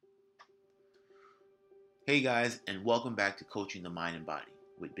Hey guys, and welcome back to Coaching the Mind and Body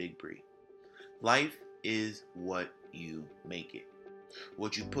with Big Bree. Life is what you make it.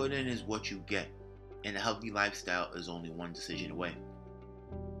 What you put in is what you get, and a healthy lifestyle is only one decision away.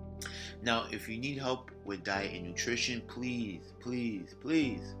 Now, if you need help with diet and nutrition, please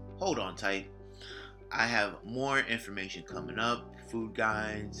hold on tight. I have more information coming up, food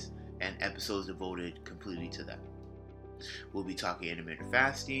guides, and episodes devoted completely to that. We'll be talking intermittent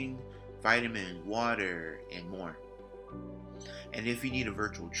fasting, vitamins, water, and more. And if you need a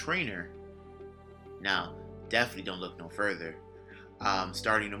virtual trainer, now definitely don't look no further.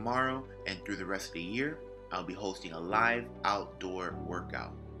 Starting tomorrow and through the rest of the year, I'll be hosting a live outdoor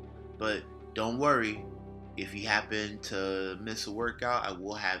workout. But don't worry, if you happen to miss a workout, I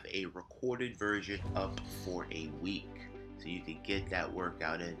will have a recorded version up for a week. So you can get that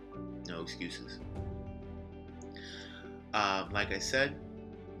workout in. No excuses. Like I said,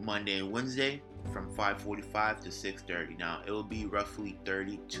 Monday and Wednesday from 5:45 to 6:30. Now, it will be roughly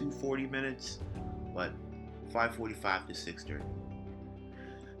 30 to 40 minutes, but 5:45 to 6:30.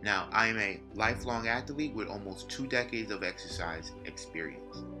 Now, I am a lifelong athlete with almost 2 decades of exercise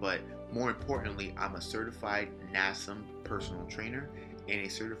experience, but more importantly, I'm a certified NASM personal trainer and a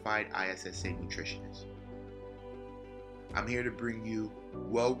certified ISSA nutritionist. I'm here to bring you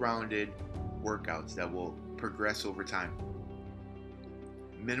well-rounded workouts that will progress over time.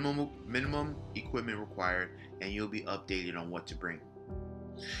 Minimum equipment required, and you'll be updated on what to bring.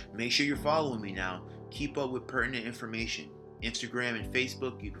 Make sure you're following me now. Keep up with pertinent information. Instagram and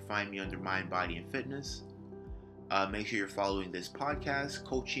Facebook, you can find me under Mind, Body, and Fitness. Make sure you're following this podcast,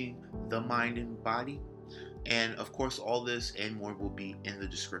 Coaching the Mind and Body. And of course, all this and more will be in the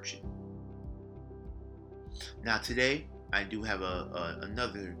description. Now today, I do have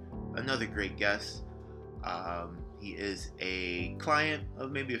another great guest. He is a client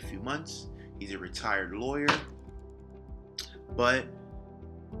of maybe a few months. He's a retired lawyer, but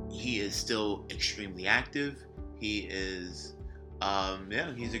he is still extremely active. He is,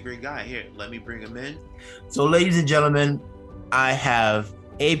 he's a great guy. Here, let me bring him in. So, ladies and gentlemen, I have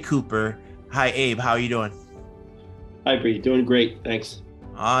Abe Cooper. Hi, Abe. How are you doing? Hi, Bree. Doing great. Thanks.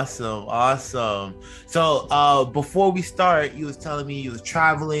 Awesome. So, before we start, you was telling me you was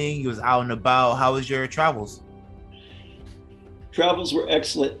traveling, you was out and about. How was your travels? Travels were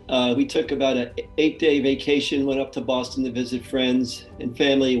excellent. We took about an 8-day vacation, went up to Boston to visit friends and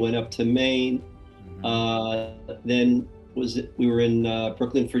family, went up to Maine. Then we were in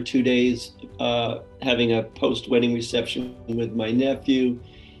Brooklyn for 2 days, having a post-wedding reception with my nephew.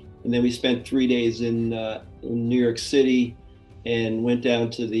 And then we spent 3 days in New York City and went down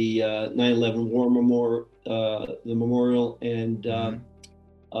to the 9/11 War Memorial. And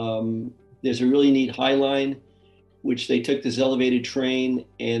there's a really neat High Line, which they took this elevated train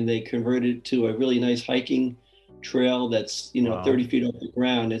and they converted it to a really nice hiking trail that's 30 feet off the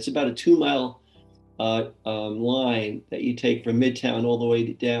ground. It's about a 2-mile line that you take from Midtown all the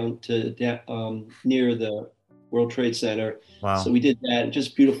way down to near the World Trade Center. Wow. So we did that.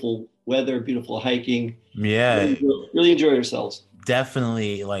 Just beautiful weather, beautiful hiking. Yeah. Really enjoyed ourselves.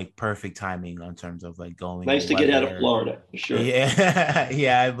 Definitely like perfect timing in terms of like going. Nice to get out of Florida, for sure.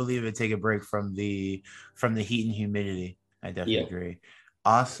 Yeah, I believe it. Take a break from the heat and humidity. I definitely agree.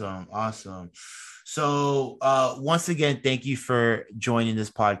 Awesome. So once again, thank you for joining this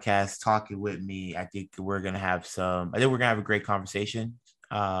podcast, talking with me. I think we're gonna have a great conversation.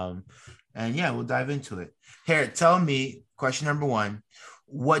 And yeah, we'll dive into it. Here, tell me, question number 1,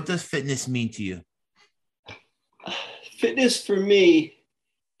 what does fitness mean to you? Fitness for me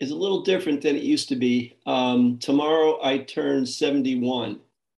is a little different than it used to be. Tomorrow I turn 71.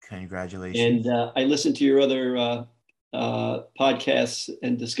 Congratulations. And I listened to your other podcasts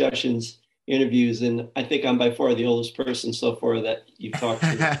and discussions, interviews, and I think I'm by far the oldest person so far that you've talked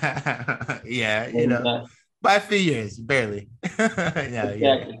to. Yeah, by a few years, barely.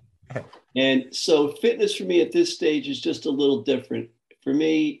 Exactly. And so fitness for me at this stage is just a little different. For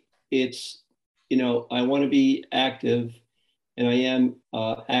me, it's, I want to be active, and I am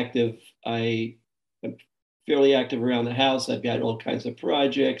active. I am fairly active around the house. I've got all kinds of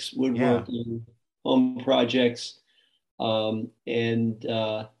projects, woodworking, home projects. So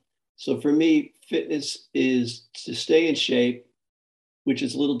for me, fitness is to stay in shape, which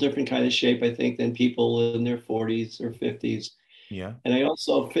is a little different kind of shape, I think, than people in their 40s or 50s. Yeah. And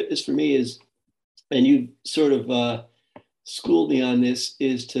fitness for me is, and you sort of schooled me on this,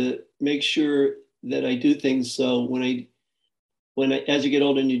 is to make sure that I do things so as you get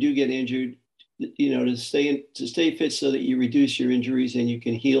older and you do get injured, to stay fit so that you reduce your injuries and you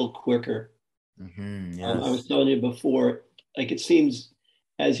can heal quicker. Yes. I was telling you before, like it seems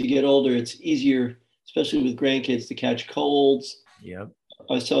as you get older, it's easier, especially with grandkids, to catch colds. Yep.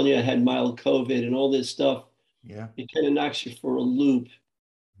 I was telling you I had mild COVID and all this stuff. Yeah. It kind of knocks you for a loop.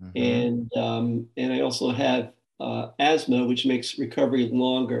 Mm-hmm. And I also have asthma, which makes recovery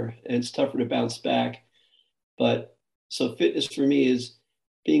longer and it's tougher to bounce back. But so fitness for me is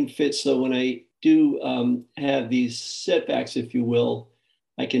being fit. So when I do have these setbacks, if you will,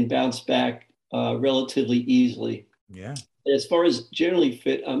 I can bounce back relatively easily. Yeah. As far as generally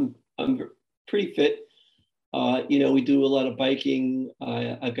fit, I'm pretty fit. We do a lot of biking.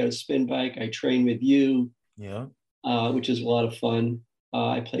 I've got a spin bike. I train with you, Yeah. which is a lot of fun.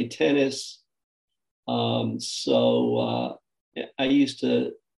 I play tennis. So I used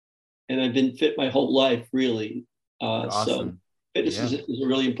to, and I've been fit my whole life, really. So Awesome. fitness Yeah. is a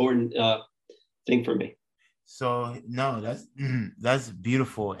really important thing for me. So no, that's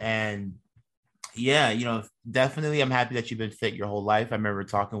beautiful. And yeah, definitely I'm happy that you've been fit your whole life. I remember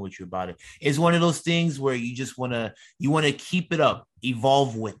talking with you about it. It's one of those things where you just want to keep it up,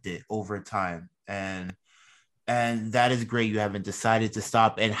 evolve with it over time. And that is great. You haven't decided to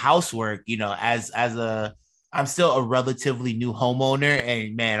stop. And housework, as a I'm still a relatively new homeowner,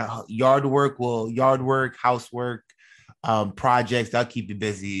 and man, yard work, housework, projects, that'll keep you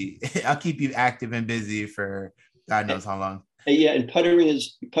busy. I'll keep you active and busy for God knows how long. Yeah, and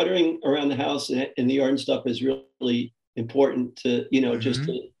puttering around the house and the yard and stuff is really important to, just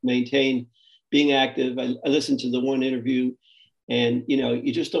to maintain being active. I listened to the one interview, and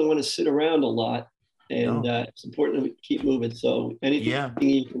you just don't want to sit around a lot, and it's important to keep moving. So anything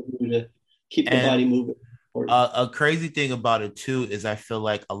you can do to keep the body moving. A crazy thing about it too is I feel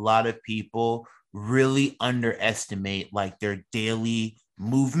like a lot of people really underestimate like their daily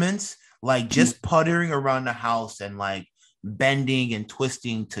movements, like just puttering around the house and like bending and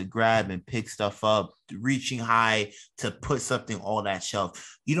twisting to grab and pick stuff up, reaching high to put something on that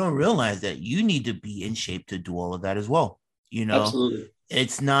shelf. You don't realize that you need to be in shape to do all of that as well. Absolutely.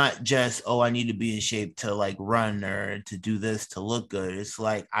 It's not just, oh, I need to be in shape to like run or to do this to look good. It's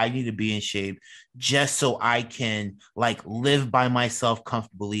like I need to be in shape just so I can like live by myself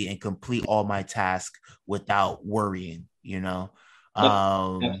comfortably and complete all my tasks without worrying,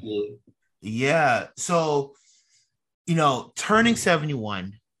 Absolutely. Yeah. So, turning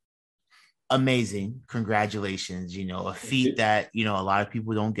 71, amazing. Congratulations. A feat that, a lot of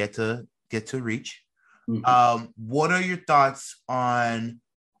people don't get to reach. What are your thoughts on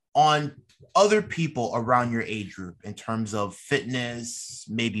other people around your age group in terms of fitness,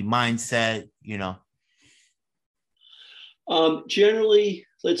 maybe mindset? Generally,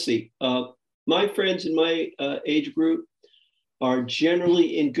 let's see. My friends in my age group are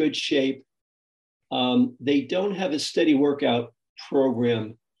generally in good shape. They don't have a steady workout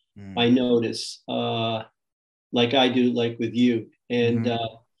program, I notice, like I do, like with you. And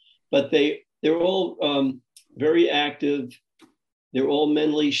but they're all very active. They're all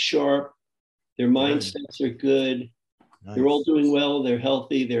mentally sharp. Their mindsets are good. Nice. They're all doing well. They're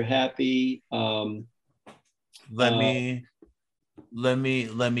healthy. They're happy. Let me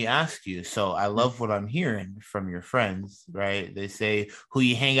ask you. So I love what I'm hearing from your friends, right? They say who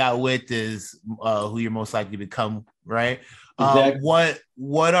you hang out with is who you're most likely to become, right? Exactly. Why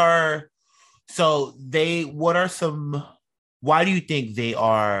do you think they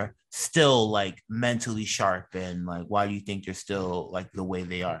are still like mentally sharp, and like why do you think they're still like the way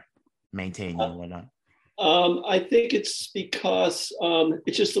they are, maintaining and whatnot? I think it's because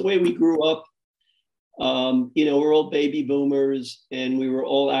it's just the way we grew up. We're all baby boomers, and we were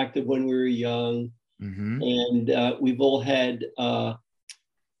all active when we were young, and we've all have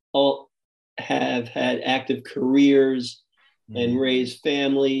had active careers and raised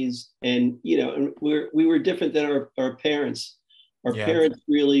families, and and we were different than our parents. Our parents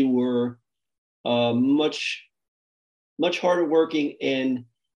really were much harder working and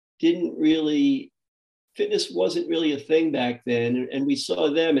didn't really fitness wasn't really a thing back then, and we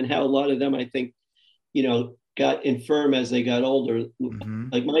saw them and how a lot of them, I think, got infirm as they got older.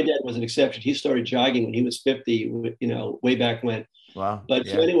 Like my dad was an exception. He started jogging when he was 50, way back when. Wow. But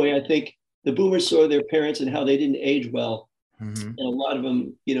so anyway, I think the boomers saw their parents and how they didn't age well. And a lot of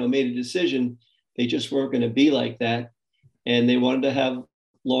them, made a decision. They just weren't going to be like that. And they wanted to have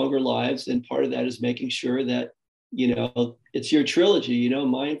longer lives. And part of that is making sure that, it's your trilogy,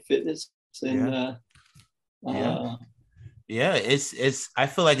 mind, fitness, and Yeah, it's I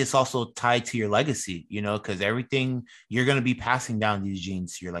feel like it's also tied to your legacy, you know, because everything you're gonna be passing down these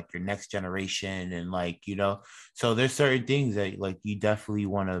genes to your next generation, and like, you know, so there's certain things that like you definitely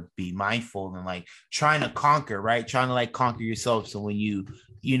want to be mindful and like trying to conquer, right? Trying to like conquer yourself. So when you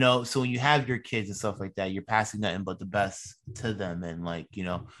know, so when you have your kids and stuff like that, you're passing nothing but the best to them, and like, you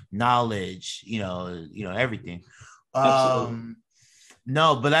know, knowledge, everything. Absolutely.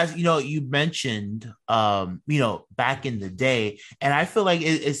 No, but as you know, you mentioned, back in the day, and I feel like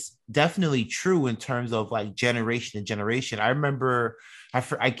it's definitely true in terms of like generation to generation. I remember,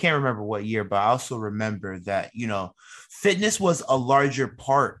 I can't remember what year, but I also remember that, you know, fitness was a larger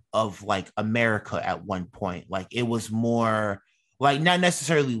part of like America at one point. Like it was more like not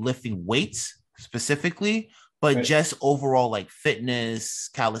necessarily lifting weights specifically, but Right. just overall like fitness,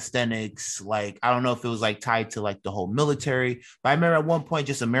 calisthenics. Like I don't know if it was like tied to like the whole military, but I remember at one point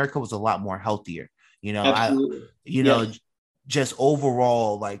just America was a lot more healthier. You know, Absolutely. you know, Yes. just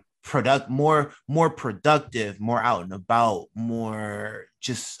overall like more productive, more out and about, more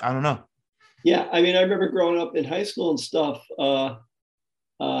just I don't know. Yeah. I mean, I remember growing up in high school and stuff. We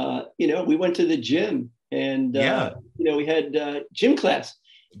went to the gym, and Yeah, we had gym class,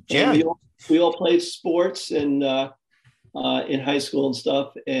 and yeah, we all played sports and in high school and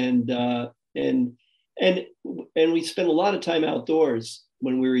stuff, and and we spent a lot of time outdoors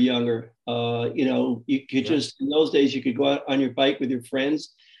when we were younger. You could yeah. just in those days you could go out on your bike with your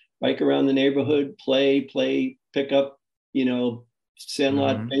friends, bike around the neighborhood, play, pick up,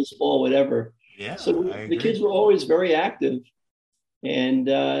 sandlot, Mm-hmm. baseball, whatever. Yeah, So I the kids agree. were always very active, and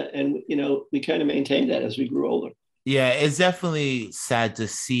we kind of maintained that as we grew older. Yeah, it's definitely sad to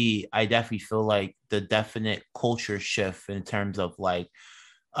see. I definitely feel like the definite culture shift in terms of like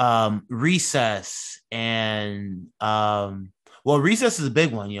recess and well, recess is a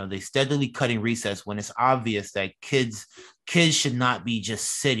big one. You know, they steadily cutting recess when it's obvious that kids should not be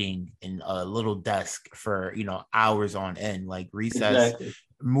just sitting in a little desk for, you know, hours on end. Like recess, Exactly.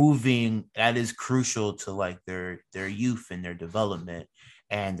 moving, that is crucial to like their youth and their development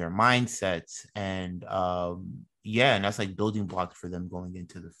and their mindsets. And yeah, and that's like building blocks for them going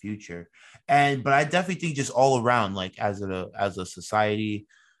into the future. And but I definitely think just all around, like as a society,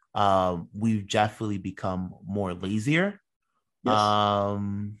 we've definitely become more lazier. Yes.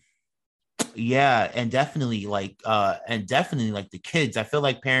 um yeah, and definitely like the kids, I feel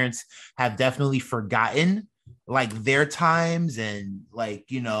like parents have definitely forgotten like their times, and like,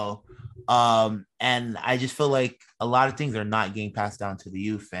 you know, and I just feel like a lot of things are not getting passed down to the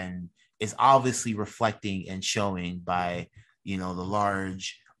youth, and it's obviously reflecting and showing by, you know, the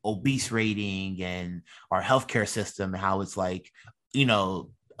large obese rating and our healthcare system, how it's like, you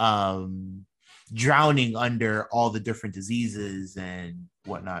know, drowning under all the different diseases and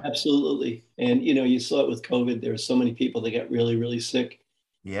whatnot. Absolutely. And you saw it with COVID. There were so many people that got really, really sick,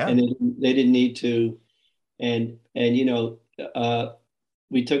 Yeah. and they didn't need to. And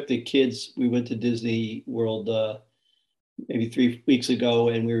we took the kids. We went to Disney World maybe 3 weeks ago,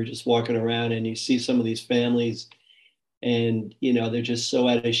 and we were just walking around, and you see some of these families, and they're just so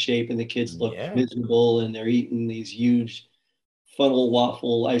out of shape, and the kids look Yeah. miserable, and they're eating these huge funnel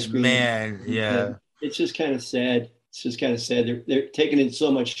waffle ice cream. Man, And yeah. it's just kind of sad. It's just kind of sad. They're taking in so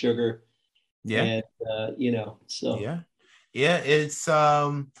much sugar, Yeah. and so. Yeah. Yeah, it's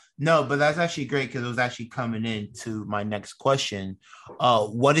no, but that's actually great because it was actually coming into my next question.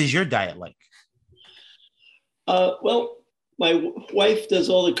 What is your diet like? Well, my wife does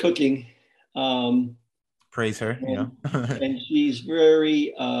all the cooking, um, Praise her, you and know. and she's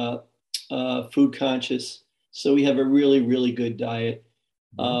very food conscious. So we have a really, really good diet.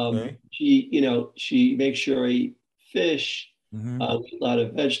 Okay. She makes sure I eat fish, Hmm. we eat a lot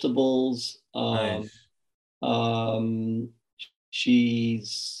of vegetables. Nice. Um,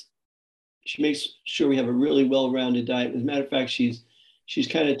 she's she makes sure we have a really well-rounded diet. As a matter of fact, she's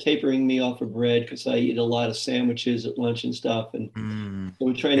kind of tapering me off of bread because I eat a lot of sandwiches at lunch and stuff, and so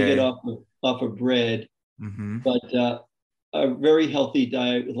we're trying to get Okay. off of bread. Hmm. But a very healthy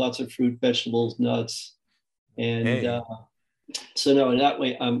diet with lots of fruit, vegetables, nuts, and Hey. so no, that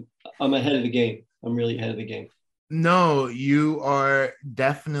way I'm ahead of the game. I'm really ahead of the game. No, you are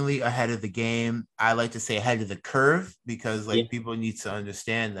definitely ahead of the game. I like to say ahead of the curve because Yeah, like people need to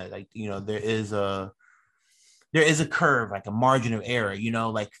understand that, like, you know, there is a curve, like a margin of error, you know,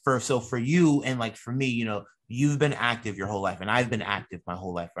 like for you and like for me, you know, you've been active your whole life and I've been active my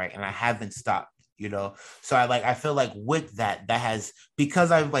whole life, right? And I haven't stopped, you know. So I feel like with that has,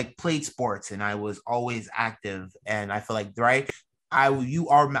 because I've like played sports and I was always active, and I feel like, right, we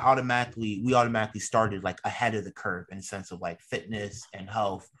automatically started like ahead of the curve in the sense of like fitness and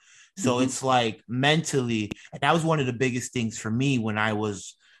health. So it's like mentally, and that was one of the biggest things for me when I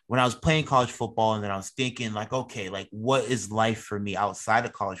was playing college football, and then I was thinking like, okay, like what is life for me outside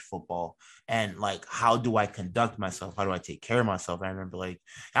of college football? And like, how do I conduct myself? How do I take care of myself? And I remember like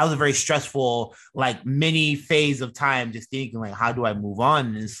that was a very stressful, like mini phase of time, just thinking like, how do I move on?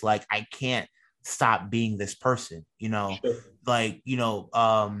 And it's like, I can't stop being this person, like,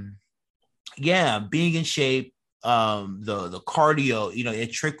 yeah, being in shape, the cardio,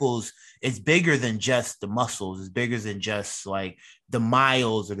 it trickles. It's bigger than just the muscles. It's bigger than just like the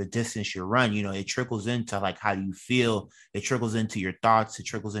miles or the distance you run. It trickles into like how do you feel. It trickles into your thoughts. It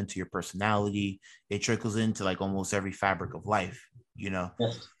trickles into your personality. It trickles into like almost every fabric of life.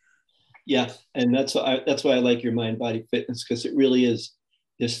 Yes. Yeah, and that's why I like your mind body fitness, because it really is.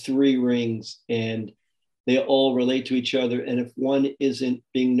 There's three rings, and they all relate to each other. And if one isn't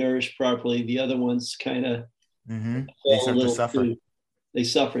being nourished properly, the other one's kind of they start to suffer. They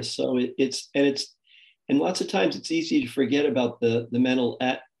suffer. So and lots of times it's easy to forget about the mental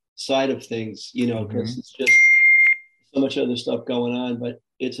side of things, because it's just so much other stuff going on. But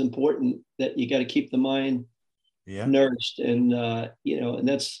it's important that you got to keep the mind nourished, and and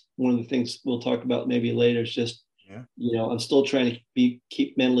that's one of the things we'll talk about maybe later. Is just I'm still trying to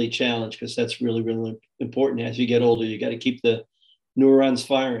keep mentally challenged, because that's really, really important. As you get older, you got to keep the neurons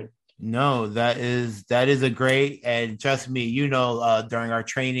firing. No, that is a great, and trust me, during our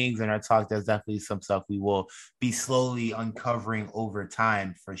trainings and our talk, there's definitely some stuff we will be slowly uncovering over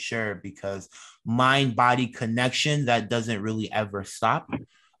time for sure, because mind-body connection, that doesn't really ever stop.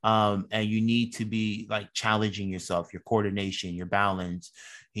 And you need to be like challenging yourself, your coordination, your balance.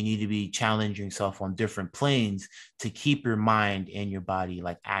 You need to be challenging yourself on different planes to keep your mind and your body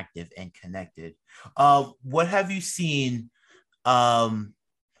like active and connected. What have you seen?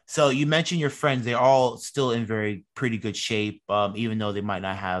 So you mentioned your friends, they're all still in pretty good shape, even though they might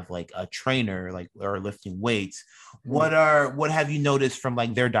not have like a trainer like or lifting weights. What have you noticed from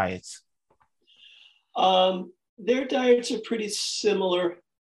like their diets? Their diets are pretty similar.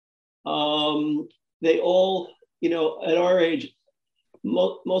 They all, at our age,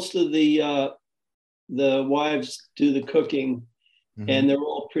 most of the wives do the cooking, and they're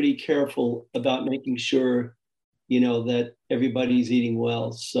all pretty careful about making sure that everybody's eating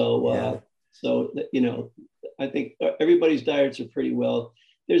well. So I think everybody's diets are pretty well.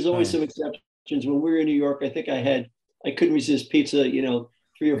 There's always some exceptions. When we were in New York, I think I couldn't resist pizza, 3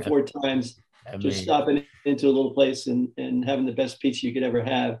 or 4 times, just stopping into a little place and having the best pizza you could ever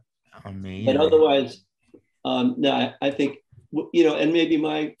have. But otherwise, no, I think, and maybe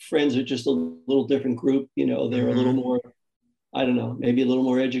my friends are just a little different group. They're a little more, I don't know, maybe a little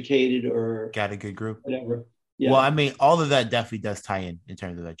more educated or got a good group, whatever. Yeah. Well, I mean, all of that definitely does tie in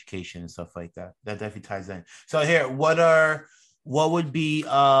terms of education and stuff like that. That definitely ties in. So here, what would be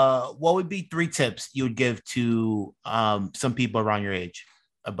 3 tips you would give to some people around your age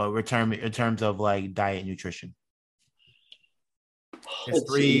about in terms of like diet and nutrition? It's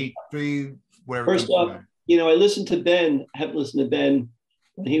three, whatever. First off, I have listened to Ben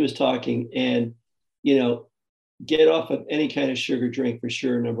when he was talking, and get off of any kind of sugar drink for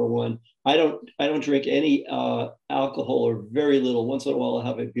sure. Number one, I don't drink any alcohol, or very little. Once in a while I'll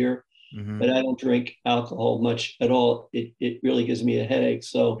have a beer, but I don't drink alcohol much at all. It really gives me a headache.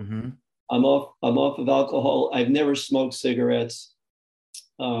 So I'm off of alcohol. I've never smoked cigarettes.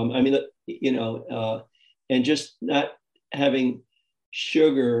 And just not having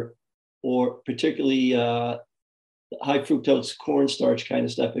sugar, or particularly high fructose cornstarch kind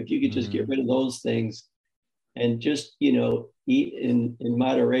of stuff. If you could just get rid of those things and just eat in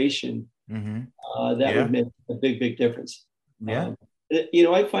moderation, that would make a big difference. I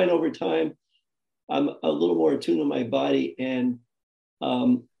find over time I'm a little more attuned to my body, and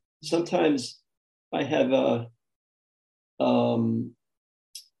sometimes I have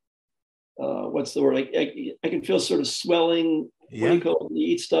what's the word, I can feel sort of swelling when you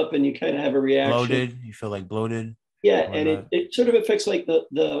eat stuff, and you kind of have a reaction. Bloated. You feel like bloated. Yeah, and it sort of affects like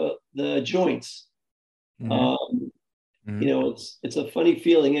the joints. It's a funny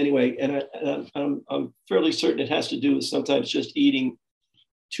feeling anyway, and I'm fairly certain it has to do with sometimes just eating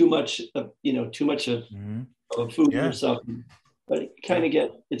too much of food or something. But it kind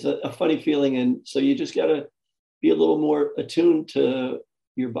of it's a funny feeling, and so you just got to be a little more attuned to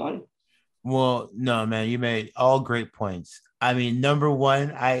your body. Well, no, man, you made all great points. I mean, number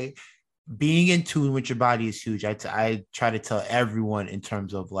one, being in tune with your body is huge. I try to tell everyone in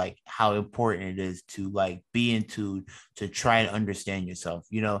terms of like how important it is to like be in tune, to try and understand yourself,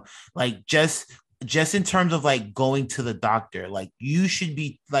 like just in terms of like going to the doctor, like you should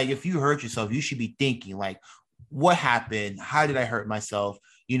be like, if you hurt yourself, you should be thinking like, what happened? How did I hurt myself?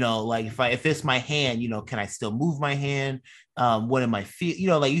 like if it's my hand, can I still move my hand? What am I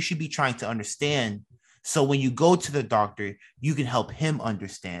feel? Like you should be trying to understand. So when you go to the doctor, you can help him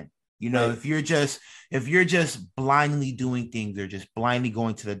understand. Right. If you're just blindly doing things or just blindly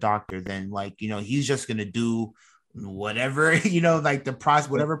going to the doctor, then like, he's just gonna do whatever, like the process,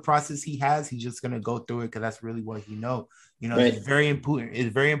 whatever process he has, he's just gonna go through it because that's really what he know. Right. It's very important.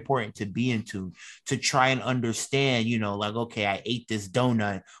 It's very important to be in tune to try and understand, like, okay, I ate this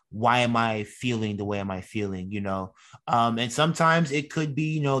donut. Why am I feeling the way am I feeling? And sometimes it could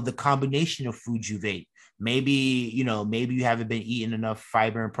be, the combination of foods you've ate. Maybe you haven't been eating enough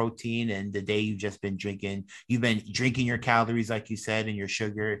fiber and protein, and the day you've been drinking your calories, like you said, and your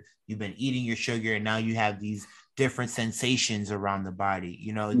sugar. You've been eating your sugar, and now you have these different sensations around the body.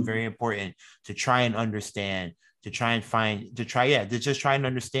 It's very important to try and understand, to just try and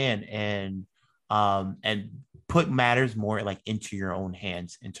understand and put matters more like into your own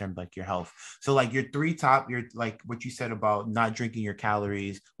hands in terms of like your health. So like you're like what you said about not drinking your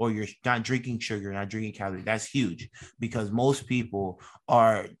calories, or you're not drinking sugar, not drinking calories. That's huge because most people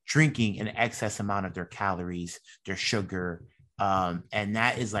are drinking an excess amount of their calories, their sugar, and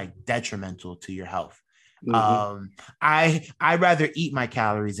that is like detrimental to your health. I rather eat my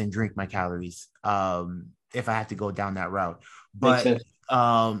calories and drink my calories if I had to go down that route. But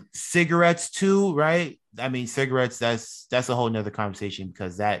cigarettes too, right? I mean, cigarettes, that's a whole nother conversation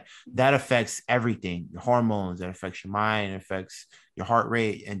because that affects everything, your hormones, that affects your mind, it affects your heart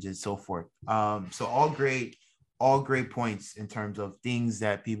rate, and just so forth. So all great points in terms of things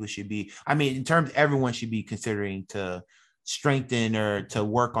that people should be, in terms everyone should be considering to strengthen or to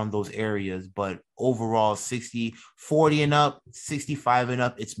work on those areas. But overall, 40 and up, 65 and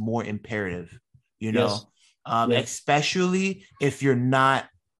up, it's more imperative, Yes. Especially if you're not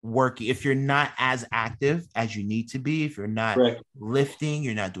working, if you're not as active as you need to be, if you're not lifting,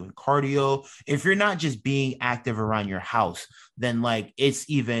 you're not doing cardio, if you're not just being active around your house, then like it's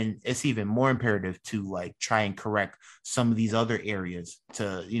even more imperative to like try and correct some of these other areas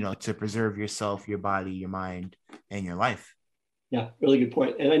to to preserve yourself, your body, your mind, and your life. Yeah, really good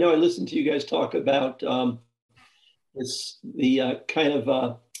point. And I know I listened to you guys talk about kind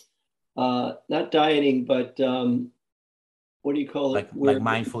of not dieting, but what do you call it? Like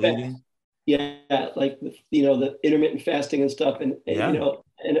mindful eating. Yeah, like the intermittent fasting and stuff. And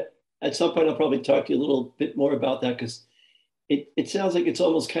and at some point I'll probably talk to you a little bit more about that because it sounds like it's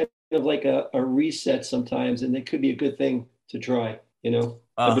almost kind of like a reset sometimes, and it could be a good thing to try.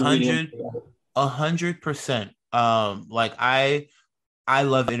 I've been reading 100%. Like I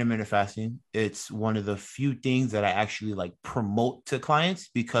love intermittent fasting. It's one of the few things that I actually like promote to clients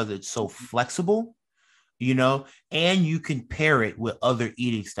because it's so flexible, and you can pair it with other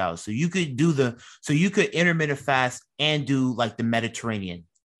eating styles. So you could intermittent fast and do like the Mediterranean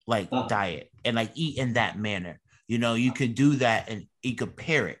diet and like eat in that manner. You could do that and you could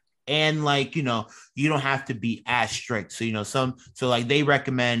pair it. And like, you don't have to be as strict. So, like they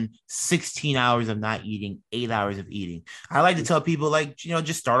recommend 16 hours of not eating, 8 hours of eating. I like to tell people like,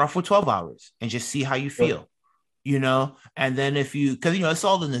 just start off with 12 hours and just see how you feel, and then because, it's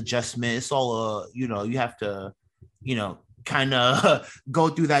all an adjustment. It's all, you have to, kind of go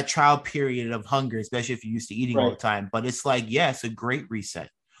through that trial period of hunger, especially if you're used to eating all the time. But it's like, it's a great reset.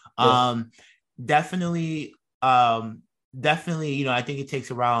 Definitely, I think it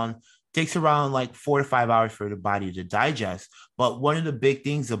takes around like 4 to 5 hours for the body to digest. But one of the big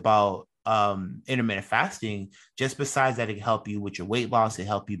things about intermittent fasting, just besides that, it can help you with your weight loss, it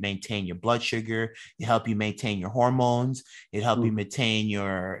help you maintain your blood sugar, it help you maintain your hormones, it help you maintain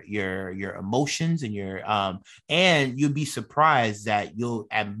your emotions and your and you'll be surprised that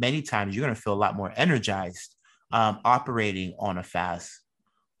at many times you're going to feel a lot more energized operating on a fast.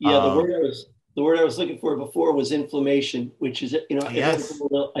 The word I was looking for before was inflammation, which is,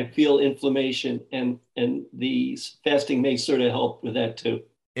 I feel inflammation, and the fasting may sort of help with that too.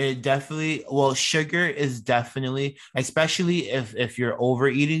 It definitely, sugar is definitely, especially if you're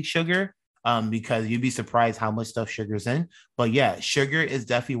overeating sugar, because you'd be surprised how much stuff sugar's in. But yeah, sugar is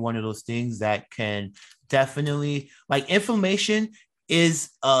definitely one of those things that can definitely, like, inflammation is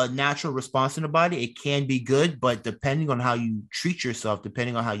a natural response in the body. It can be good, but depending on how you treat yourself,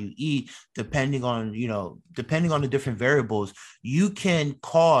 depending on how you eat, depending on the different variables, you can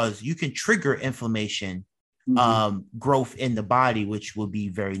trigger inflammation, growth in the body, which will be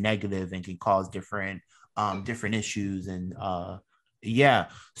very negative and can cause different issues. And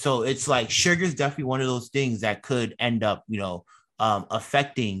so it's like sugar is definitely one of those things that could end up,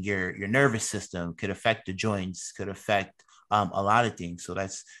 affecting your nervous system, could affect the joints, could affect a lot of things. So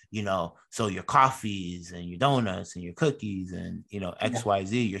that's, so your coffees and your donuts and your cookies and,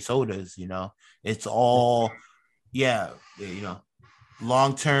 XYZ, your sodas, it's all, yeah,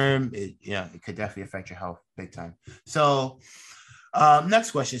 long term, it could definitely affect your health big time. So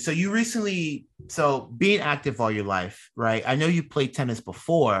next question. So being active all your life, right? I know you played tennis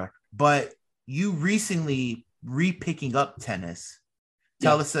before, but you recently re-picking up tennis.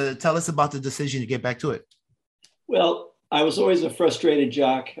 Tell us about the decision to get back to it. Well, I was always a frustrated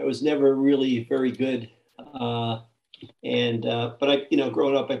jock. I was never really very good. But I,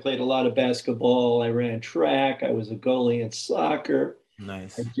 growing up, I played a lot of basketball. I ran track. I was a goalie in soccer.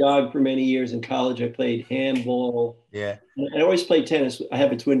 Nice. I jogged for many years in college. I played handball. Yeah. I always played tennis. I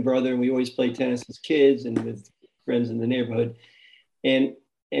have a twin brother, and we always played tennis as kids and with friends in the neighborhood. And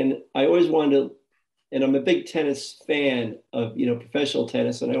I always wanted to, and I'm a big tennis fan of, professional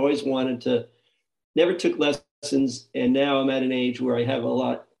tennis. And I always wanted to, never took lessons. And now I'm at an age where I have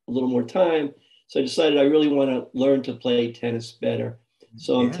a little more time. So I decided I really want to learn to play tennis better.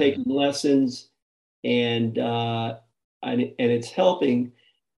 So I'm taking lessons and it's helping,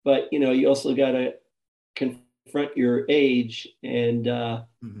 but you also got to confront your age, and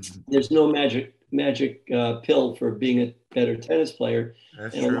there's no magic pill for being a better tennis player.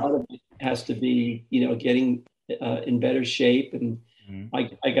 That's and true. A lot of it has to be, getting in better shape, and I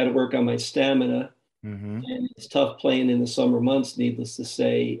got to work on my stamina. And it's tough playing in the summer months, needless to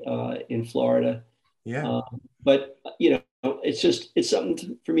say, in Florida. Yeah. But it's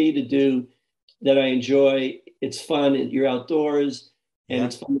something for me to do that I enjoy. It's fun, and you're outdoors, and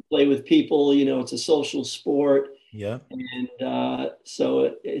it's fun to play with people. It's a social sport. Yeah. And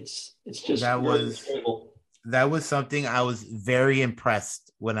so it's just that was something I was very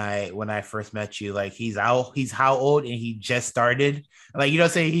impressed when I first met you. Like, he's how old, and he just started, like,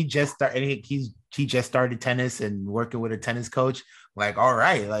 say he just started, he just started tennis and working with a tennis coach. Like, all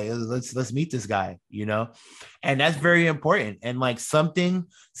right, like, let's meet this guy, and that's very important. And like something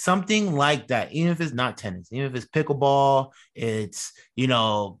like that, even if it's not tennis, even if it's pickleball, it's,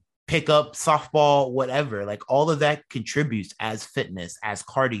 pick up softball, whatever, like all of that contributes as fitness, as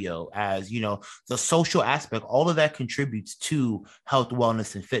cardio, as, the social aspect, all of that contributes to health,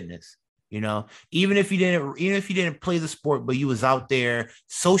 wellness, and fitness. Even if you didn't play the sport, but you was out there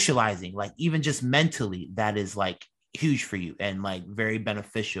socializing, like even just mentally, that is like huge for you and like very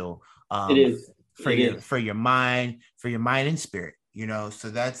beneficial it is for your mind and spirit, so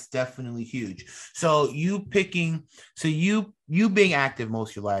that's definitely huge. So you being active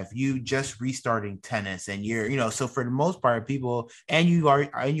most of your life, you just restarting tennis, and you're, so for the most part, people, and you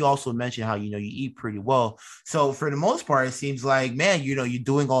also mentioned how, you eat pretty well. So for the most part, it seems like, man, you're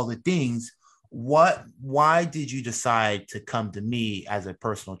doing all the things. Why did you decide to come to me as a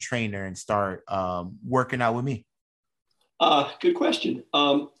personal trainer and start working out with me? Good question.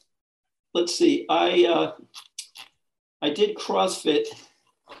 Let's see. I did CrossFit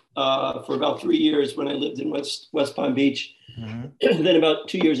for about 3 years when I lived in West Palm Beach. Then about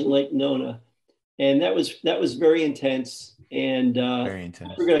 2 years in Lake Nona, and that was very intense. And very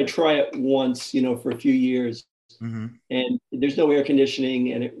intense. I figured I'd try it once, for a few years. And there's no air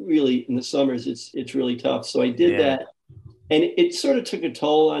conditioning, and it really, in the summers, it's really tough. So I did that, and it sort of took a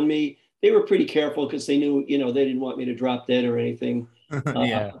toll on me. They were pretty careful because they knew, they didn't want me to drop dead or anything.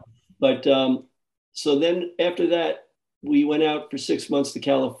 But so then after that, we went out for 6 months to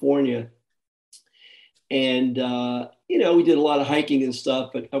California, and we did a lot of hiking and stuff,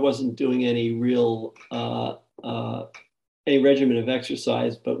 but I wasn't doing any real any regimen of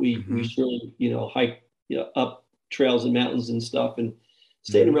exercise. But we surely hiked up trails and mountains and stuff, and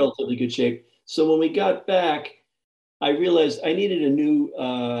stayed in relatively good shape. So when we got back, I realized I needed a new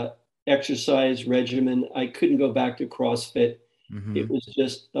exercise regimen. I couldn't go back to CrossFit. It was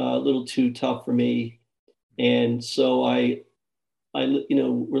just a little too tough for me. And so I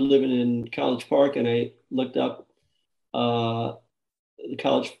we're living in College Park, and I looked up the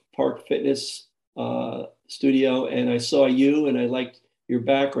College Park Fitness studio, and I saw you, and I liked your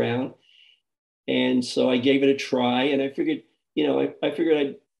background. And so I gave it a try, and I figured,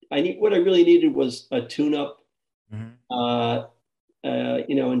 I need, what I really needed was a tune-up, and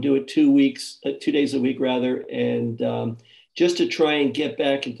do it 2 weeks, 2 days a week rather, and just to try and get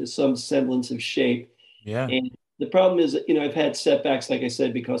back into some semblance of shape. Yeah. And the problem is, I've had setbacks, like I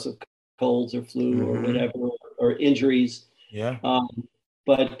said, because of colds or flu or whatever, or injuries. Yeah.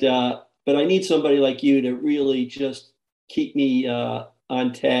 But I need somebody like you to really just keep me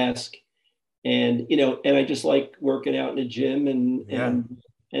on task. And and I just like working out in a gym, and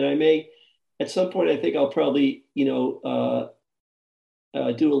I may, at some point, I think I'll probably do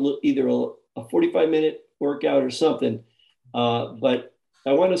either a 45-minute workout or something. But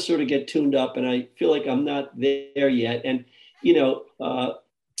I want to sort of get tuned up, and I feel like I'm not there yet. And you know,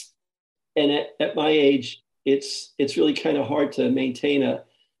 and at my age, it's really kind of hard to maintain a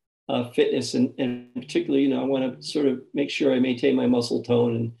fitness, and particularly, I want to sort of make sure I maintain my muscle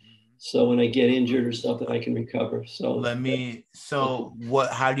tone, and so when I get injured or something, I can recover. So how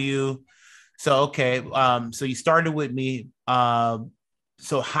do you, so, okay. So you started with me.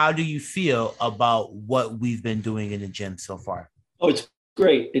 So how do you feel about what we've been doing in the gym so far? Oh, it's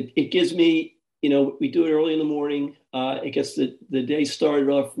great. It gives me, we do it early in the morning. It gets the day started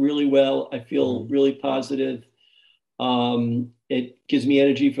off really well. I feel really positive. It gives me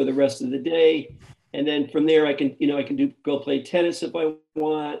energy for the rest of the day. And then from there, I can go play tennis if I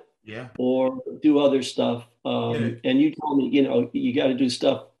want, Yeah. or do other stuff. And you told me, you got to do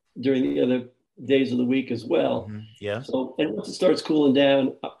stuff during the other days of the week as well. Yeah. So, and once it starts cooling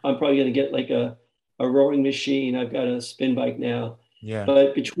down, I'm probably going to get like a rowing machine. I've got a spin bike now. Yeah.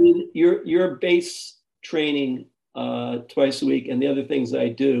 But between your base training twice a week and the other things that I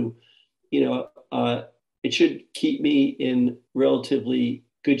do, it should keep me in relatively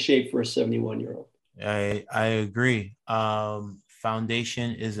good shape for a 71-year-old. I agree.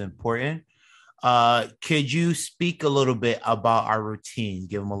 Foundation is important. Could you speak a little bit about our routine?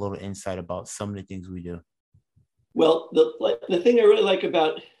 Give them a little insight about some of the things we do. Well, the thing I really like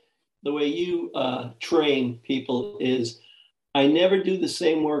about the way you train people is I never do the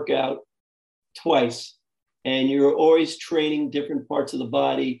same workout twice, and you're always training different parts of the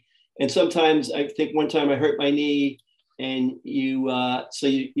body. And sometimes I think one time I hurt my knee, and you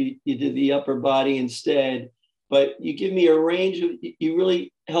did the upper body instead. But you give me a range of, you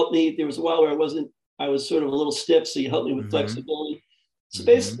really helped me. There was a while where I was sort of a little stiff, so you helped me with flexibility. So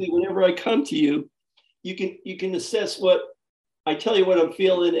basically, whenever I come to you, you can assess what I tell you what I'm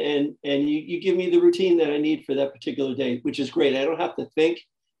feeling, and you give me the routine that I need for that particular day, which is great. I don't have to think.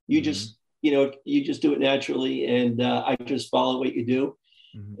 You just you just do it naturally, and I just follow what you do,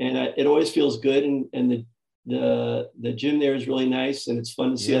 and it always feels good. And the gym there is really nice, and it's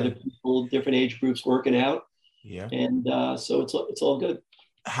fun to see other people, different age groups working out. Yeah, and so it's all good.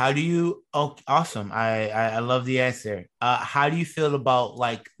 How do you? Oh, awesome! I love the answer. How do you feel about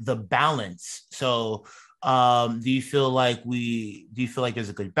like the balance? So, do you feel like there's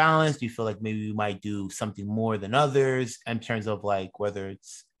a good balance? Do you feel like maybe we might do something more than others in terms of like whether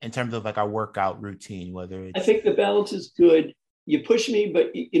it's in terms of like our workout routine? Whether it's, I think the balance is good. You push me,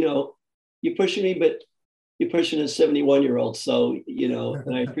 but you're pushing me, but you're pushing a 71-year-old. So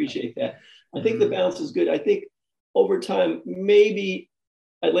and I appreciate that. I think the balance is good. I think over time, maybe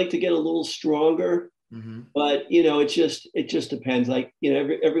I'd like to get a little stronger, but it just depends. Like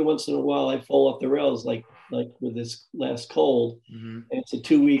every once in a while, I fall off the rails, like with this last cold. And it's a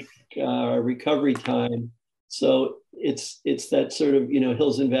 2-week recovery time, so it's that sort of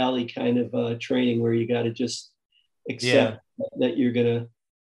hills and valley kind of training where you got to just accept that you're gonna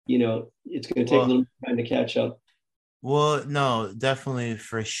it's gonna take a little time to catch up. Well, no, definitely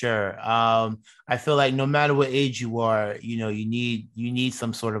for sure. I feel like no matter what age you are, you need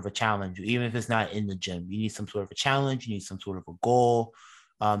some sort of a challenge, even if it's not in the gym. You need some sort of a challenge. You need some sort of a goal,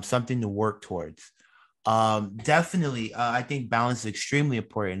 something to work towards. Definitely, I think balance is extremely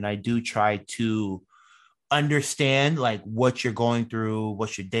important. I do try to understand like what you're going through,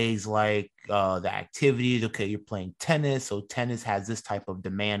 what your day's like, the activities. Okay, you're playing tennis, so tennis has this type of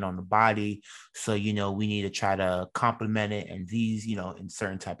demand on the body, so we need to try to complement it in these in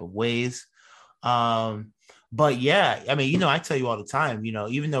certain type of ways. But yeah, I mean, I tell you all the time,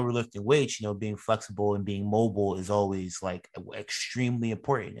 even though we're lifting weights, being flexible and being mobile is always like extremely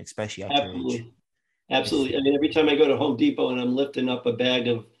important, especially at your age. Absolutely. I mean, every time I go to Home Depot and I'm lifting up a bag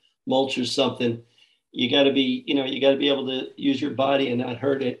of mulch or something, you got to be able to use your body and not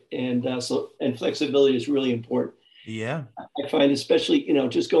hurt it. And and flexibility is really important. Yeah. I find, especially,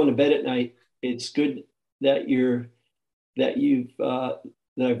 just going to bed at night, it's good that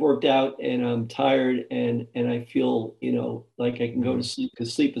that I've worked out and I'm tired, and I feel, like I can go to sleep,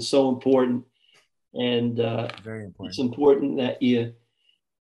 because sleep is so important. And very important. It's important that you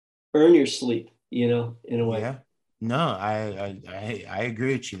earn your sleep, in a way. Yeah. No, I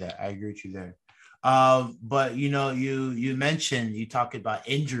agree with you that. I agree with you there. But you mentioned, you talked about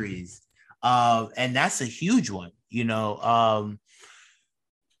injuries, and that's a huge one.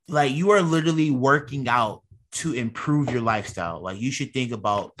 Like you are literally working out to improve your lifestyle. Like you should think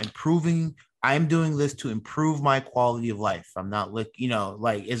about improving. I'm doing this to improve my quality of life. I'm not like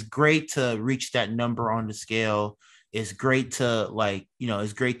it's great to reach that number on the scale. It's great to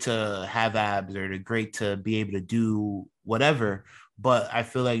it's great to have abs, or it's great to be able to do whatever. But I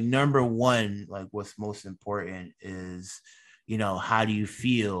feel like number one, like what's most important is how do you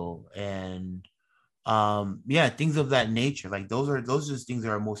feel? And yeah, things of that nature. Like those are just things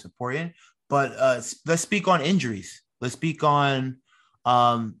that are most important. But let's speak on injuries. Let's speak on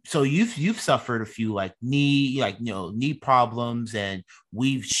so you've suffered a few like knee problems, and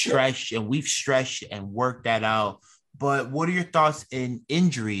we've stretched and worked that out. But what are your thoughts in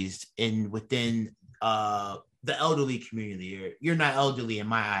injuries within the elderly community? You're not elderly in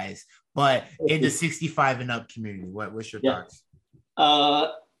my eyes, but in the 65 and up community, what's your thoughts?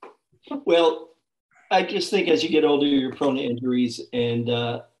 Well, I just think as you get older, you're prone to injuries, and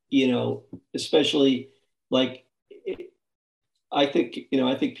especially like I think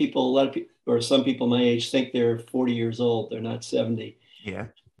people, a lot of people, or some people my age, think they're 40 years old. They're not 70. Yeah,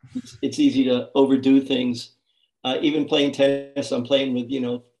 it's easy to overdo things. Even playing tennis, I'm playing with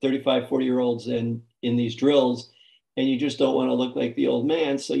 35, 40-year-olds and in these drills, and you just don't want to look like the old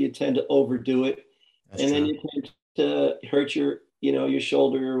man, so you tend to overdo it. That's and true. Then you tend to hurt your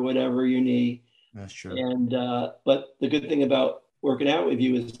shoulder or whatever, your knee. That's true. And but the good thing about working out with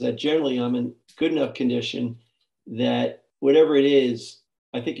you is that generally I'm in good enough condition that whatever it is,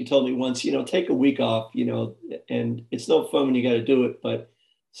 I think you told me once, take a week off, and it's no fun when you got to do it, but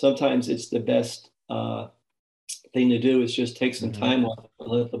sometimes it's the best thing to do is just take some time off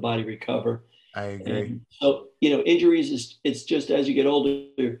and let the body recover. I agree. And so, injuries it's just as you get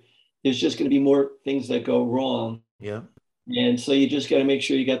older, there's just going to be more things that go wrong. Yeah. And so you just got to make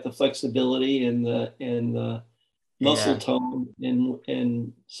sure you got the flexibility and the muscle tone,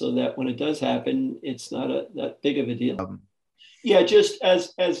 and so that when it does happen, it's not that big of a deal. Just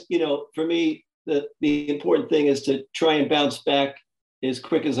as for me, the important thing is to try and bounce back as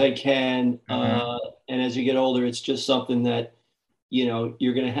quick as I can. And as you get older, it's just something that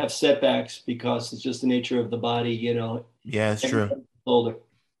you're going to have setbacks because it's just the nature of the body. Yeah, it's true. Older.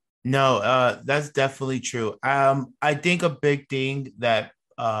 No, that's definitely true. I think a big thing that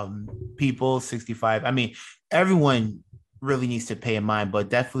people 65, I mean, everyone really needs to pay in mind, but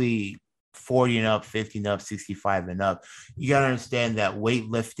definitely 40 and up, 50 and up, 65 and up, you got to understand that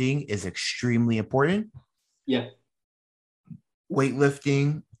weightlifting is extremely important. Yeah.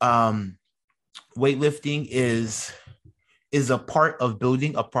 Weightlifting is a part of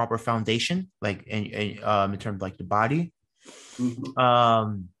building a proper foundation, like in terms of like the body.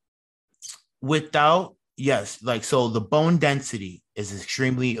 Without so the bone density is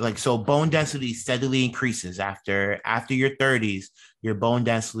extremely bone density steadily increases after your 30s. Your bone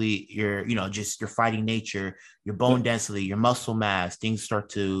density, your fighting nature, your bone density, your muscle mass, things start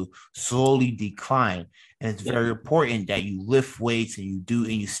to slowly decline. And it's very important that you lift weights and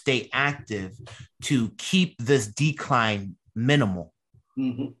you stay active to keep this decline minimal.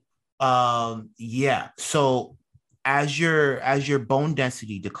 So as your bone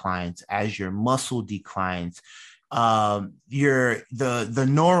density declines, as your muscle declines, the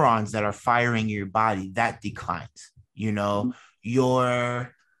neurons that are firing your body, that declines.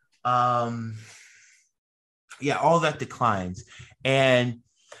 All that declines, and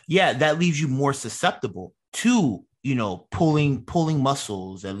that leaves you more susceptible to pulling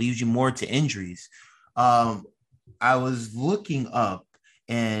muscles. That leaves you more to injuries. I was looking up,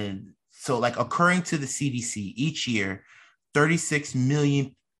 and so according to the CDC, each year 36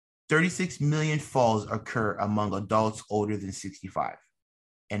 million falls occur among adults older than 65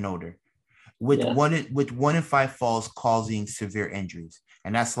 and older, with one in 5 falls causing severe injuries.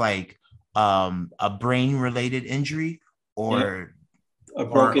 And that's like a brain related injury or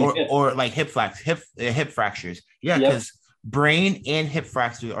like hip fractures. Because brain and hip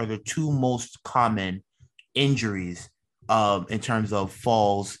fractures are the two most common injuries in terms of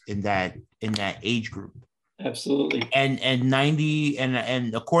falls in that age group. Absolutely. And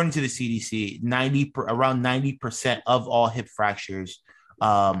according to the CDC, around 90% of all hip fractures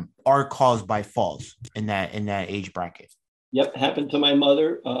are caused by falls in that age bracket. Yep, happened to my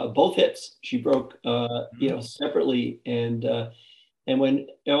mother. Both hips she broke, separately, and when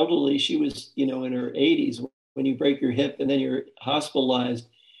elderly, she was in her 80s. When you break your hip and then you're hospitalized,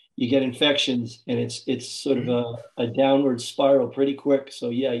 you get infections, and it's sort of a downward spiral pretty quick. So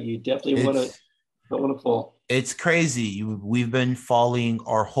you definitely don't want to fall. It's crazy. We've been falling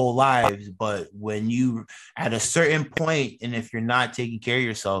our whole lives, but when you at a certain point, and if you're not taking care of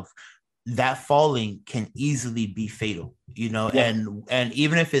yourself, that falling can easily be fatal, and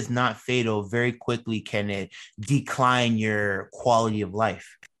even if it's not fatal, very quickly can it decline your quality of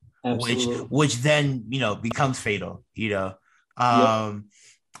life. Absolutely. which then becomes fatal. And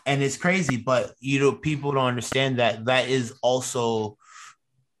it's crazy, but people don't understand that is also,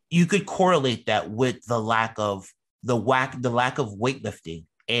 you could correlate that with the lack of weightlifting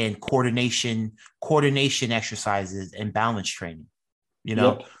and coordination exercises and balance training, you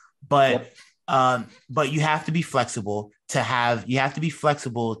know. Yep. But Yep. But you have to be flexible to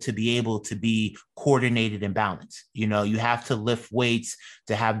be able to be coordinated and balanced. You know, you have to lift weights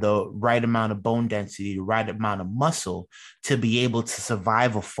to have the right amount of bone density, the right amount of muscle to be able to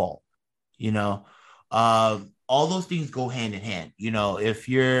survive a fall. You know, all those things go hand in hand. You know, if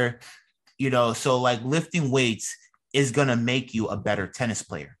you're, you know, so like lifting weights is going to make you a better tennis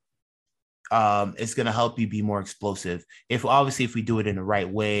player. It's going to help you be more explosive. If we do it in the right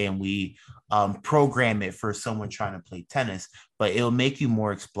way and we program it for someone trying to play tennis, but it'll make you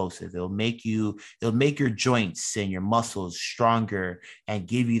more explosive. It'll make your joints and your muscles stronger and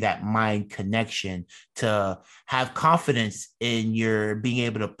give you that mind connection to have confidence in your being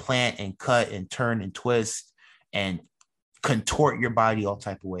able to plant and cut and turn and twist and contort your body all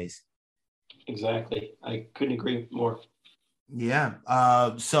type of ways. Exactly. I couldn't agree more. Yeah.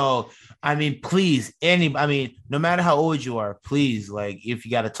 So I mean, please, no matter how old you are, please, like, if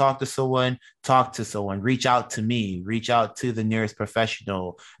you got to talk to someone, reach out to me, reach out to the nearest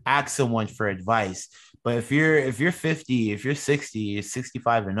professional, ask someone for advice. But if you're 50, if you're 60, you're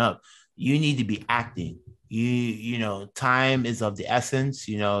 65 and up, you need to be acting. You know, time is of the essence.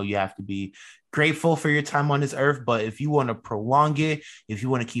 You know, you have to be grateful for your time on this earth, but if you want to prolong it, if you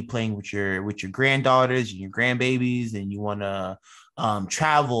want to keep playing with your granddaughters and your grandbabies, and you want to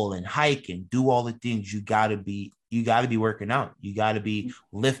travel and hike and do all the things, you got to be working out. You got to be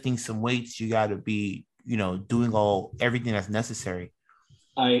lifting some weights. You got to be, you know, doing everything that's necessary.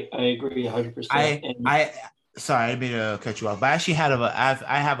 I agree 100%. Sorry, I didn't mean to cut you off, but I actually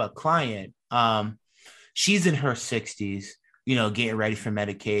I have a client. She's in her 60s, you know, getting ready for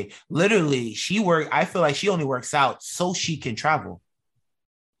Medicaid. Literally, I feel like she only works out so she can travel.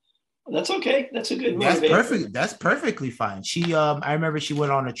 That's okay. That's a good That's perfect. That's perfectly fine. She, I remember she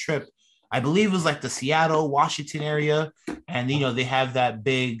went on a trip. I believe it was like the Seattle, Washington area. And, you know, they have that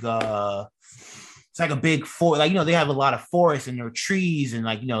big, it's like a big forest. Like, you know, they have a lot of forests and there are trees and,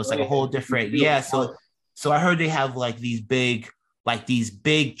 like, you know, it's like a whole different, yeah. So I heard they have like these big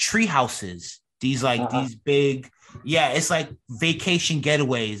tree houses. These big, yeah, it's like vacation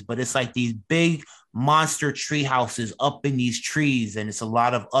getaways, but it's like these big monster tree houses up in these trees, and it's a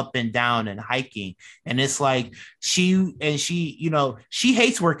lot of up and down and hiking. And it's like she, you know, she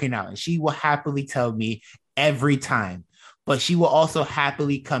hates working out, and she will happily tell me every time. But she will also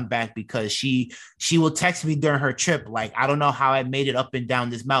happily come back because she will text me during her trip, like, I don't know how I made it up and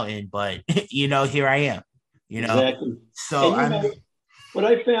down this mountain, but you know, here I am. You know, exactly. So what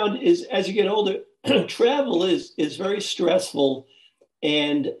I found is, as you get older, travel is very stressful,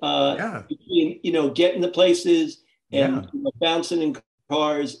 and between, you know, getting to places and you know, bouncing in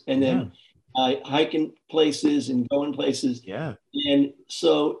cars and then hiking places and going places. Yeah. And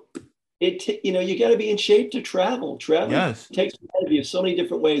so you know, you got to be in shape to travel. Travel takes out of you so many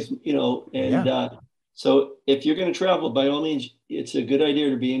different ways, you know, and so if you're going to travel, by all means, it's a good idea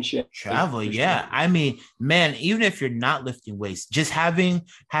to be in shape. Travel, yeah. I mean, man, even if you're not lifting weights, just having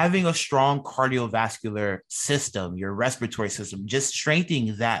a strong cardiovascular system, your respiratory system, just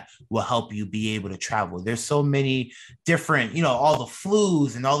strengthening that will help you be able to travel. There's so many different, you know, all the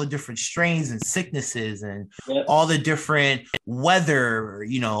flus and all the different strains and sicknesses and all the different weather,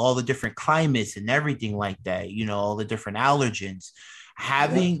 you know, all the different climates and everything like that, you know, all the different allergens.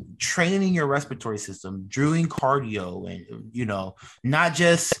 Training your respiratory system, doing cardio, and, you know, not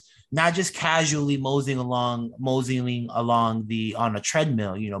just casually moseying along on a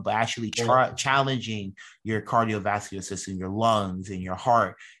treadmill, you know, but actually challenging your cardiovascular system, your lungs and your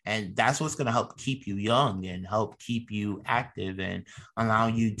heart. And that's what's going to help keep you young and help keep you active and allow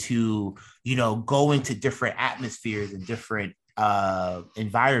you to, you know, go into different atmospheres and different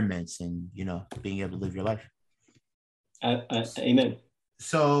environments and, you know, being able to live your life. Amen.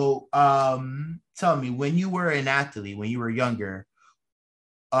 So tell me, when you were an athlete, when you were younger,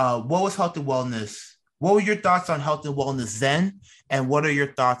 what was health and wellness? What were your thoughts on health and wellness then? And what are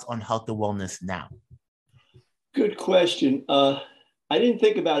your thoughts on health and wellness now? Good question. I didn't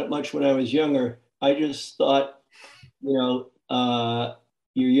think about it much when I was younger. I just thought, you know,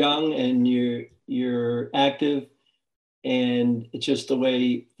 you're young and you're active, and it's just the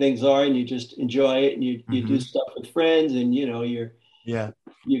way things are, and you just enjoy it, and you do stuff with friends, and, you know, you're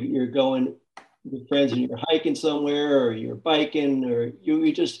going with friends and you're hiking somewhere, or you're biking, or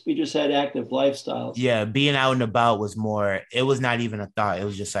we just had active lifestyles. Yeah, being out and about was more, it was not even a thought. It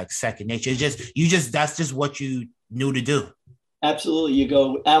was just like second nature. That's just what you knew to do. Absolutely. You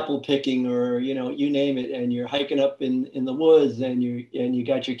go apple picking, or, you know, you name it, and you're hiking up in the woods, and you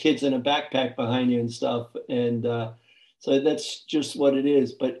got your kids in a backpack behind you and stuff. And So that's just what it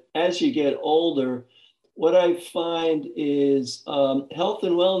is. But as you get older, what I find is health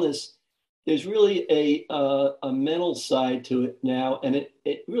and wellness. There's really a mental side to it now, and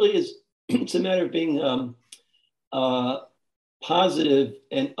it really is. It's a matter of being uh, positive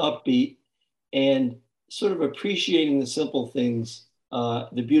and upbeat, and sort of appreciating the simple things,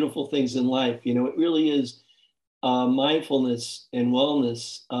 the beautiful things in life. You know, it really is. Mindfulness and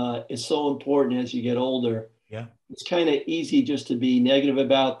wellness is so important as you get older. Yeah. It's kind of easy just to be negative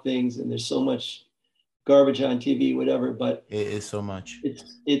about things, and there's so much garbage on TV, whatever. But It is so much.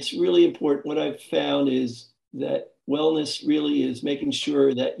 it's really important. What I've found is that wellness really is making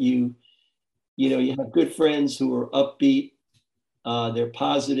sure that you have good friends who are upbeat, they're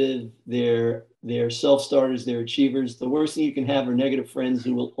positive, they're self-starters, they're achievers. The worst thing you can have are negative friends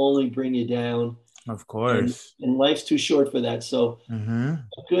who will only bring you down. Of And, course. and life's too short for that. So a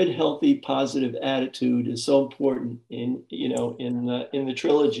good, healthy, positive attitude is so important in the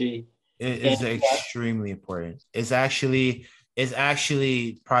trilogy. It And is extremely important. It's actually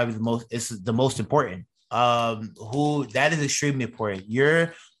probably it's the most important. Who that is extremely important.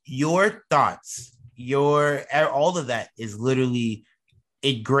 Your thoughts, your all of that is literally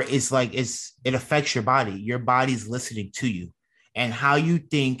it's like it affects your body. Your body's listening to you, and how you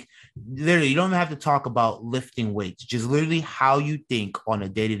think. Literally, you don't even have to talk about lifting weights. Just literally how you think on a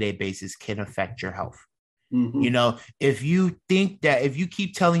day-to-day basis can affect your health. You know, if you think that, if you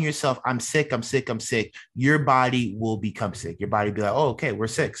keep telling yourself, I'm sick, I'm sick, I'm sick, your body will become sick. Your body be like, oh, okay, we're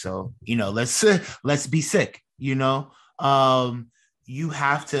sick. So, let's be sick, you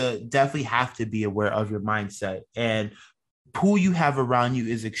definitely have to be aware of your mindset, and who you have around you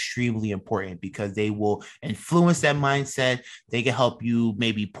is extremely important because they will influence that mindset. They can help you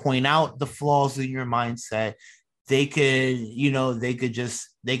maybe point out the flaws in your mindset. They could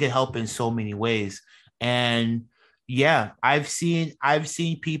help in so many ways. And yeah, I've seen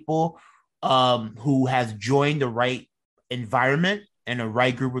people who has joined the right environment and a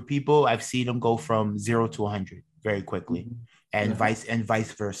right group of people. I've seen them go from 0 to 100 very quickly, and vice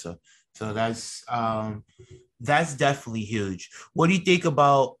versa. So that's definitely huge. What do you think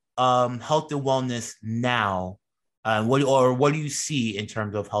about health and wellness now? What do you see in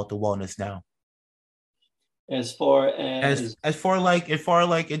terms of health and wellness now? as far as As far like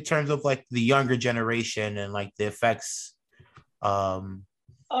in terms of like the younger generation and like the effects. Um,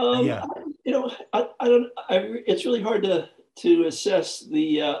 Yeah. I don't. It's really hard to assess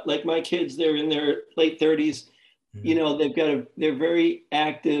the like my kids. They're in their late 30s. You Mhm. know, they're very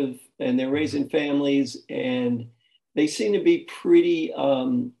active and they're raising families, and they seem to be pretty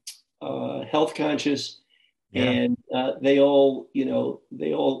health conscious. Yeah. And they all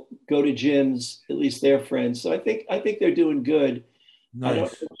go to gyms, at least their friends. So I think they're doing good. I don't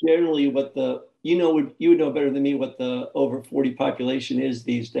Nice. know generally what you would know better than me what the over 40 population is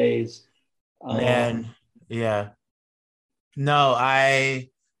these days. Man. Yeah. No, I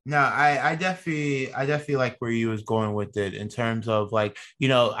definitely like where you was going with it in terms of like,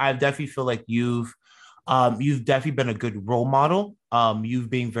 I definitely feel like you've definitely been a good role model. You've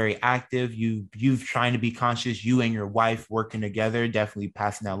been very active. You've trying to be conscious. You and your wife working together, definitely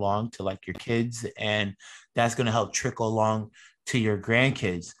passing that along to like your kids, and that's gonna help trickle along to your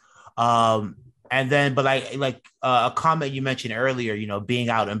grandkids. Um, and then, but a comment you mentioned earlier, being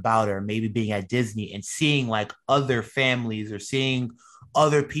out and about or maybe being at Disney and seeing like other families or seeing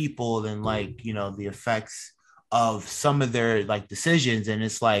other people and like, the effects of some of their like decisions. And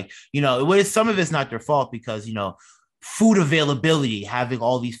it's like, some of it's not their fault because, food availability, having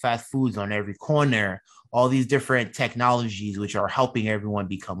all these fast foods on every corner, all these different technologies, which are helping everyone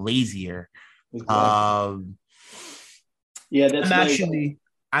become lazier. Exactly. Um, Yeah, I'm that's my actually,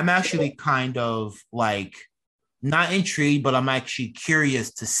 I'm actually kind of like not intrigued, but I'm actually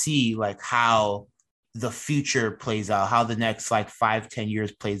curious to see like how the future plays out, how the next like 5, 10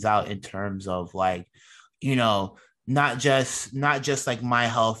 years plays out in terms of like, you know, not just like my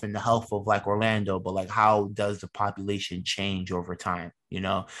health and the health of like Orlando, but like how does the population change over time?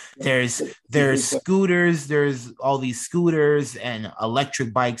 There's It's a there's good question. scooters, there's all these scooters and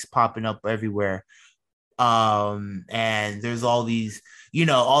electric bikes popping up everywhere, and there's all these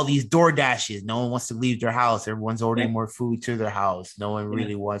door dashes. No one wants to leave their house. Everyone's ordering Yeah, more food to their house. No one yeah,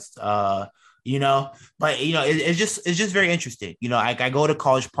 really wants you know but it's just very interesting. I go to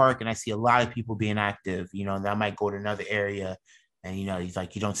College Park and I see a lot of people being active, and I might go to another area and he's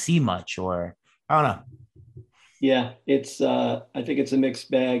like you don't see much, or I don't know. yeah. It's I think it's a mixed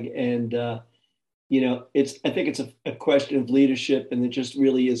bag, and it's I think it's a question of leadership, and there just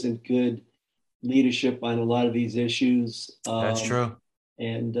really isn't good leadership on a lot of these issues. That's true.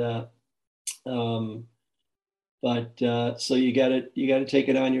 And um, But so you gotta take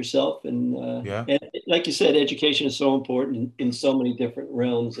it on yourself, Yeah. and like you said, education is so important in so many different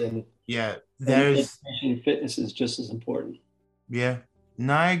realms, Yeah. and There's education and fitness is just as important. Yeah.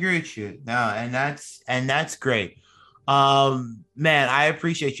 No, I agree with you. No, and that's great. Man, I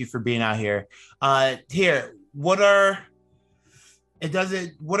appreciate you for being out here. Here, what are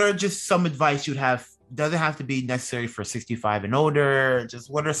just some advice you'd have? Doesn't have to be necessary for 65 and older.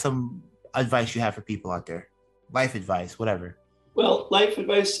 Just what are some advice you have for people out there? Life advice, whatever. Well, life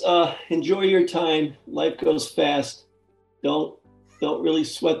advice: enjoy your time. Life goes fast. Don't don't really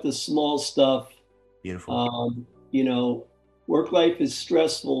sweat the small stuff. Beautiful. You know, work life is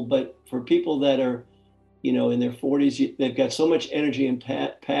stressful, but for people that are, in their 40s, they've got so much energy and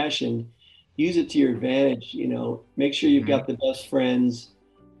passion. Use it to your advantage. Make sure you've Mhm. got the best friends.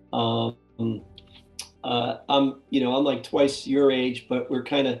 Um, I'm like twice your age, but we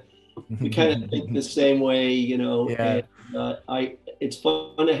kind of think the same way. And Yeah. it's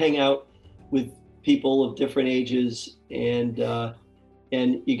fun to hang out with people of different ages, and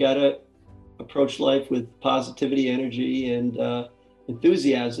you gotta approach life with positivity, energy, and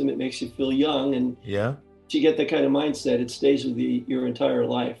enthusiasm. It makes you feel young, and Yeah. if you get that kind of mindset, it stays with you your entire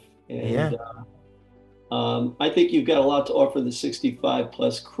life. And Yeah. I think you've got a lot to offer the 65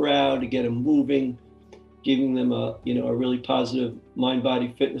 plus crowd to get them moving, giving them a really positive mind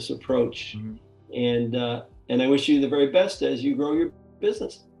body fitness approach. Mhm. And I wish you the very best as you grow your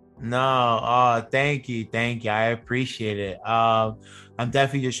business. No, thank you, thank you. I appreciate it. I'm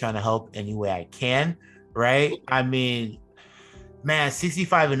definitely just trying to help any way I can, right? I mean, man,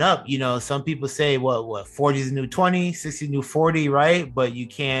 65 and up, some people say what 40 is the new 20, 60 new 40, right? But you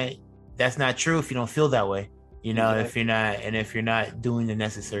can't, that's not true if you don't feel that way, if Exactly. you're not doing the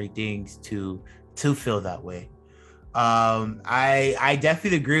necessary things to feel that way. I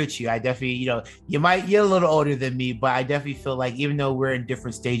definitely agree with you. I definitely, you're a little older than me, but I definitely feel like even though we're in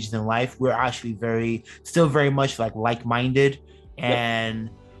different stages in life, we're actually still very much like-minded, Yep.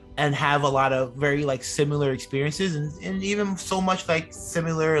 and have a lot of very like similar experiences, and even so much like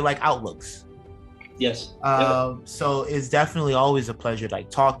similar like outlooks. Yes. Yep. So it's definitely always a pleasure to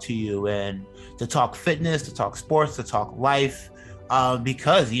like talk to you and to talk fitness, to talk sports, to talk life.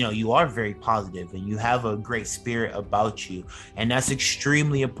 Because you are very positive and you have a great spirit about you, and that's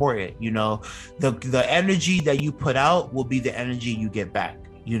extremely important. The energy that you put out will be the energy you get back.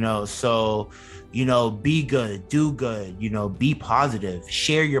 So be good, do good, be positive,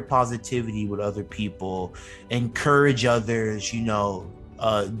 share your positivity with other people, encourage others,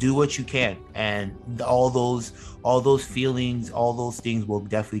 do what you can, and all those feelings, all those things will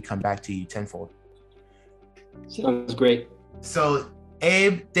definitely come back to you tenfold. Sounds great. So,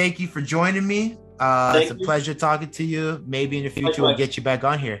 Abe, thank you for joining me. It's Thank a you. pleasure talking to you. Maybe in the future we'll Likewise. get you back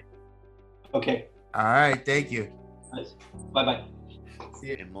on here. Okay. All right, thank you. Nice. Bye bye.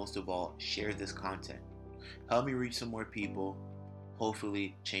 And most of all, share this content. Help me reach some more people.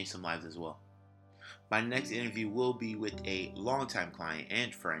 Hopefully, change some lives as well. My next interview will be with a longtime client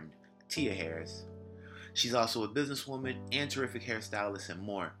and friend, Tia Harris. She's also a businesswoman and terrific hairstylist and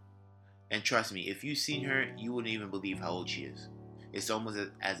more. And trust me, if you've seen her, you wouldn't even believe how old she is. It's almost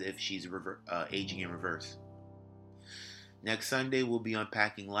as if she's aging in reverse. Next Sunday, we'll be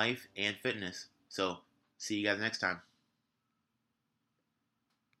unpacking life and fitness. So, see you guys next time.